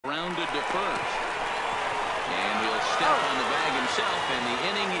first. And he'll step on the bag himself, and the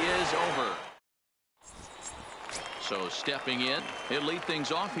inning is over. So stepping in, he'll lead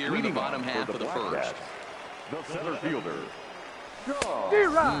things off here in the bottom half of the first. The center fielder.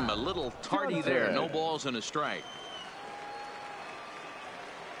 A little tardy there. No balls and a strike.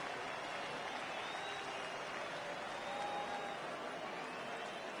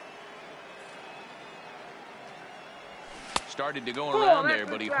 Started to go around there,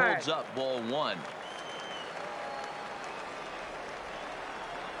 but he holds up ball one.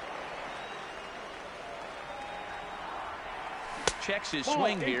 Checks his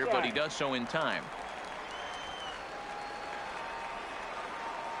swing here, but he does so in time.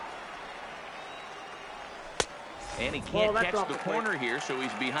 And he can't catch the corner here, so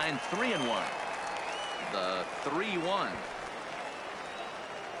he's behind 3-1. The 3-1.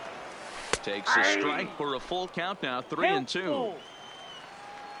 Takes a strike for a full count now, 3-2.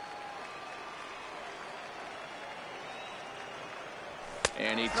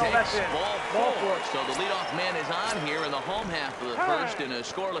 And he takes ball four. So the leadoff man is on here in the home half of the first in a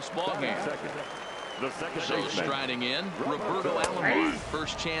scoreless ball game. So striding in, Roberto Alomar.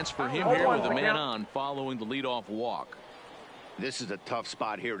 First chance for him here with a man on following the leadoff walk. This is a tough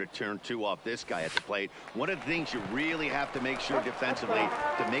spot here to turn two off this guy at the plate. One of the things you really have to make sure defensively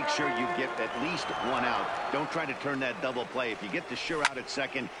to make sure you get at least one out. Don't try to turn that double play. If you get the sure out at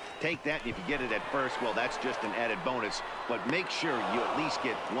second, take that. And if you get it at first, well, that's just an added bonus. But make sure you at least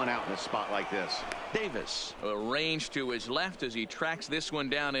get one out in a spot like this. Davis arranged to his left as he tracks this one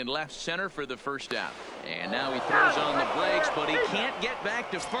down in left center for the first out. And now he throws on the brakes, but he can't get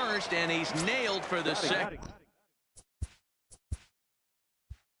back to first, and he's nailed for the second.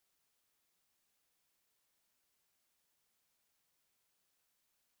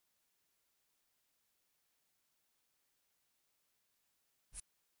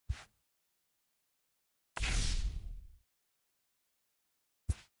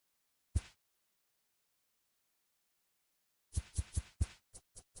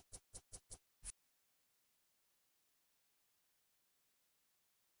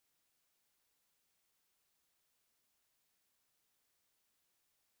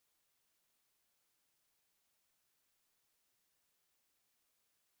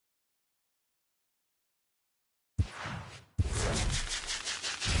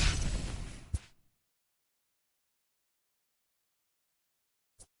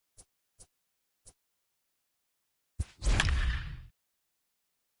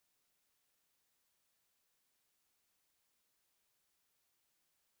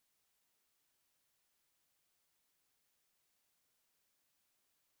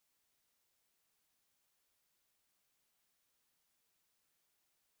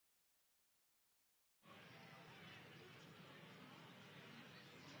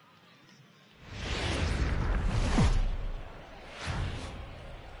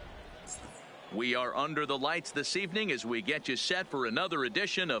 We are under the lights this evening as we get you set for another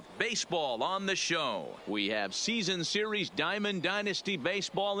edition of Baseball on the Show. We have Season Series Diamond Dynasty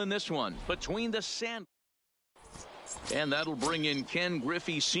Baseball in this one between the Sand. And that'll bring in Ken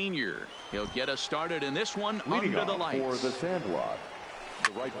Griffey Sr. He'll get us started in this one under the lights. For the Sandlot,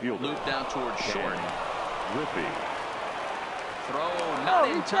 the right fielder. Looped out towards short. Griffey. Throw not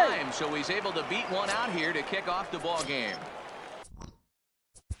in time, so he's able to beat one out here to kick off the ball game.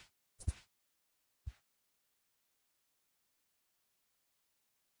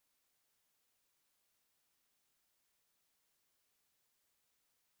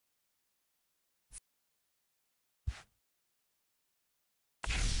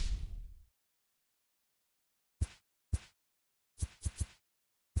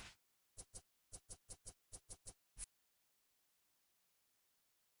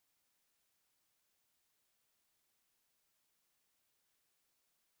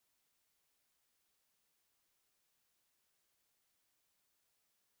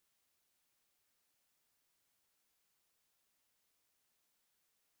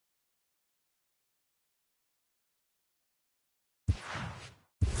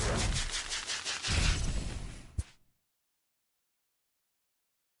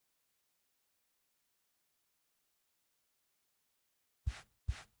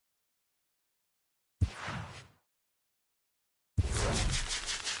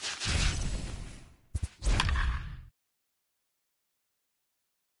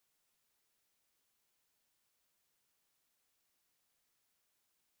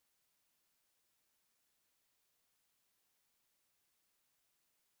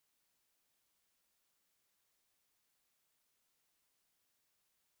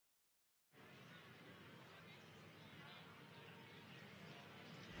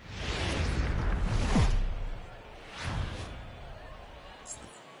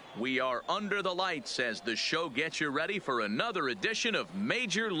 We are under the lights as the show gets you ready for another edition of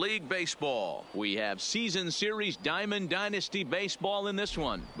Major League Baseball. We have season series Diamond Dynasty Baseball in this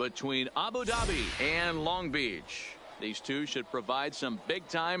one between Abu Dhabi and Long Beach. These two should provide some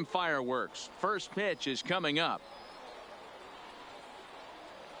big-time fireworks. First pitch is coming up.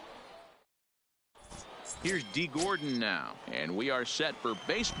 Here's D. Gordon now, and we are set for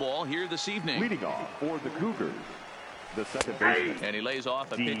baseball here this evening. Leading off for the Cougars, the second baseman. And he lays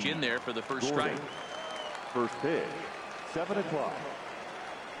off a pitch in there for the first Gordon. strike. First pitch, 7 o'clock.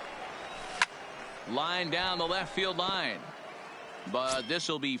 Line down the left field line, but this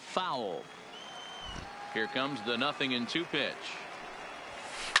will be foul. Here comes the 0-2 pitch,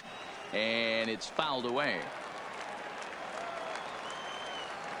 and it's fouled away.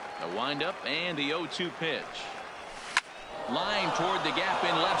 The windup and the 0-2 pitch. Line toward the gap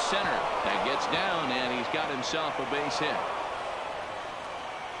in left center. That gets down, and he's got himself a base hit.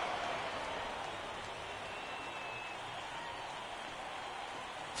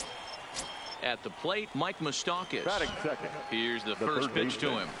 At the plate, Mike Moustakas. Batting second. Here's the The first third pitch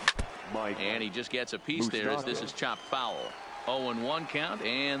to baseman, him. Mike. And he just gets a piece there as this is chopped foul. 0-1 count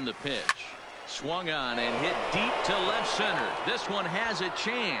and the pitch. Swung on and hit deep to left center. This one has a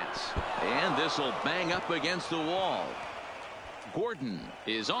chance. And this will bang up against the wall. Gordon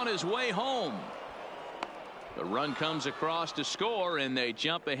is on his way home. The run comes across to score, and they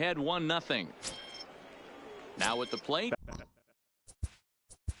jump ahead 1-0. Now at the plate.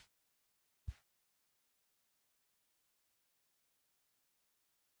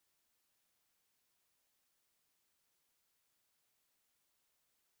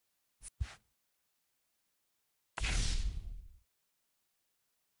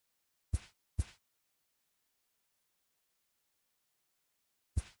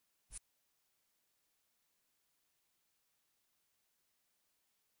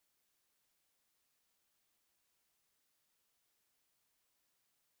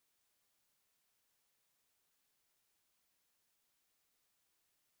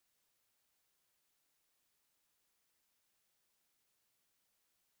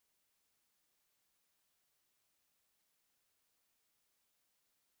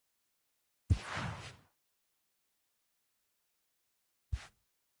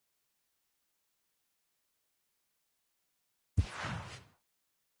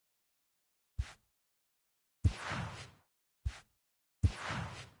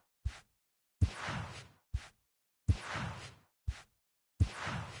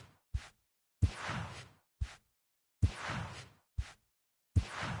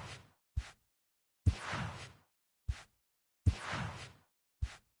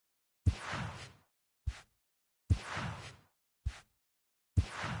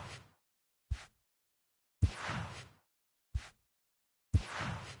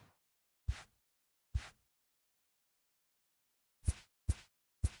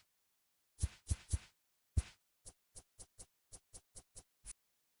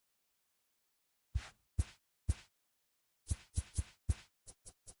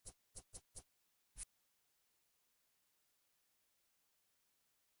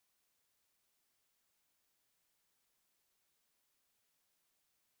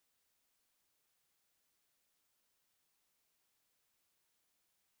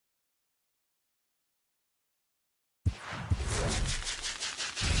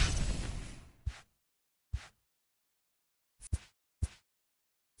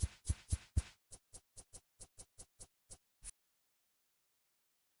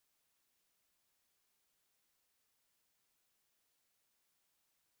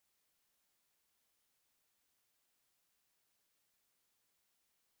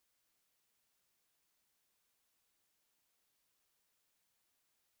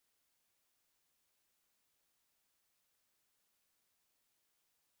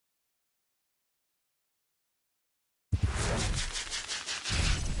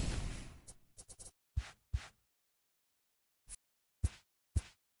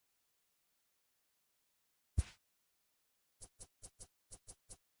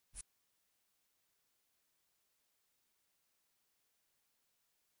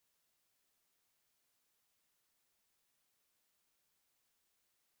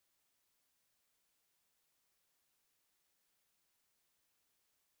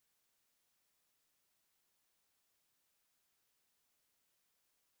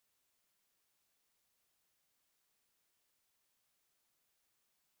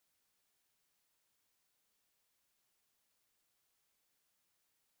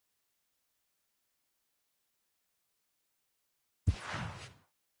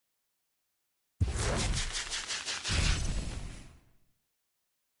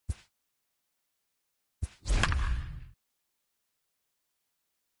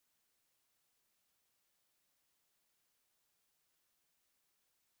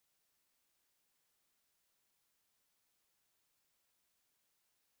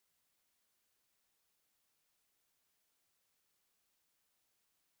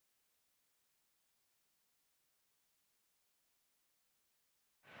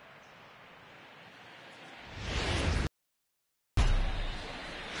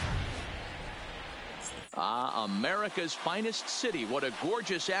 America's finest city. What a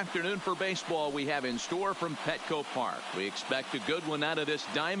gorgeous afternoon for baseball we have in store from Petco Park. We expect a good one out of this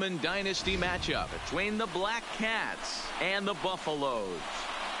Diamond Dynasty matchup between the Black Cats and the Buffaloes.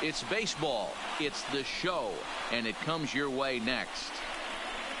 It's baseball, it's the show, and it comes your way next.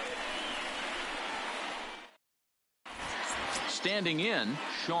 Standing in,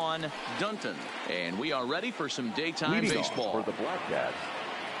 Sean Dunton. And we are ready for some daytime Leading baseball. for the Black Cats,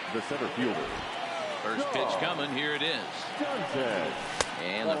 the center fielder. First pitch coming. Here it is. Dunton.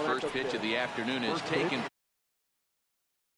 And the first pitch of the afternoon is taken